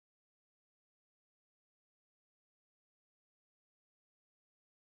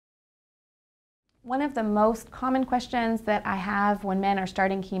One of the most common questions that I have when men are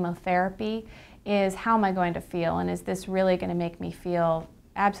starting chemotherapy is, how am I going to feel? And is this really going to make me feel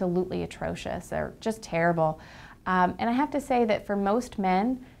absolutely atrocious or just terrible? And I have to say that for most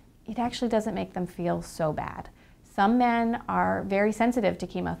men, it actually doesn't make them feel so bad. Some men are very sensitive to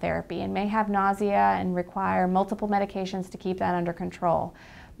chemotherapy and may have nausea and require multiple medications to keep that under control.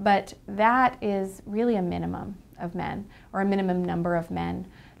 But that is really a minimum of men, or a minimum number of men.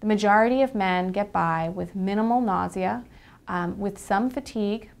 The majority of men get by with minimal nausea, with some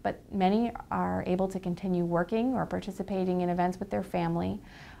fatigue, but many are able to continue working or participating in events with their family.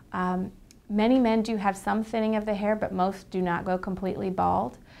 Many men do have some thinning of the hair, but most do not go completely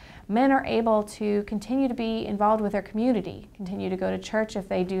bald. Men are able to continue to be involved with their community, continue to go to church if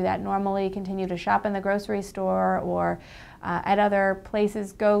they do that normally, continue to shop in the grocery store or at other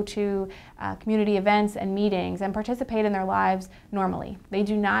places, go to community events and meetings and participate in their lives normally. They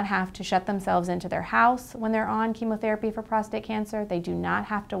do not have to shut themselves into their house when they're on chemotherapy for prostate cancer. They do not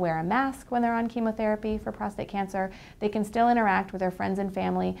have to wear a mask when they're on chemotherapy for prostate cancer. They can still interact with their friends and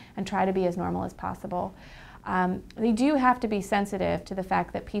family and try to be as normal as possible. They do have to be sensitive to the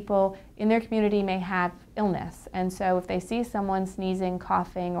fact that people in their community may have illness, and so if they see someone sneezing,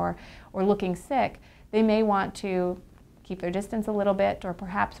 coughing, or looking sick, they may want to keep their distance a little bit, or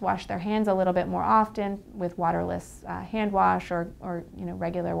perhaps wash their hands a little bit more often with waterless hand wash or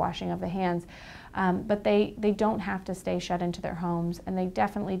regular washing of the hands. But they don't have to stay shut into their homes, and they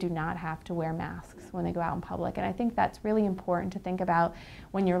definitely do not have to wear masks when they go out in public. And I think that's really important to think about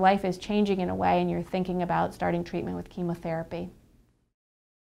when your life is changing in a way and you're thinking about starting treatment with chemotherapy.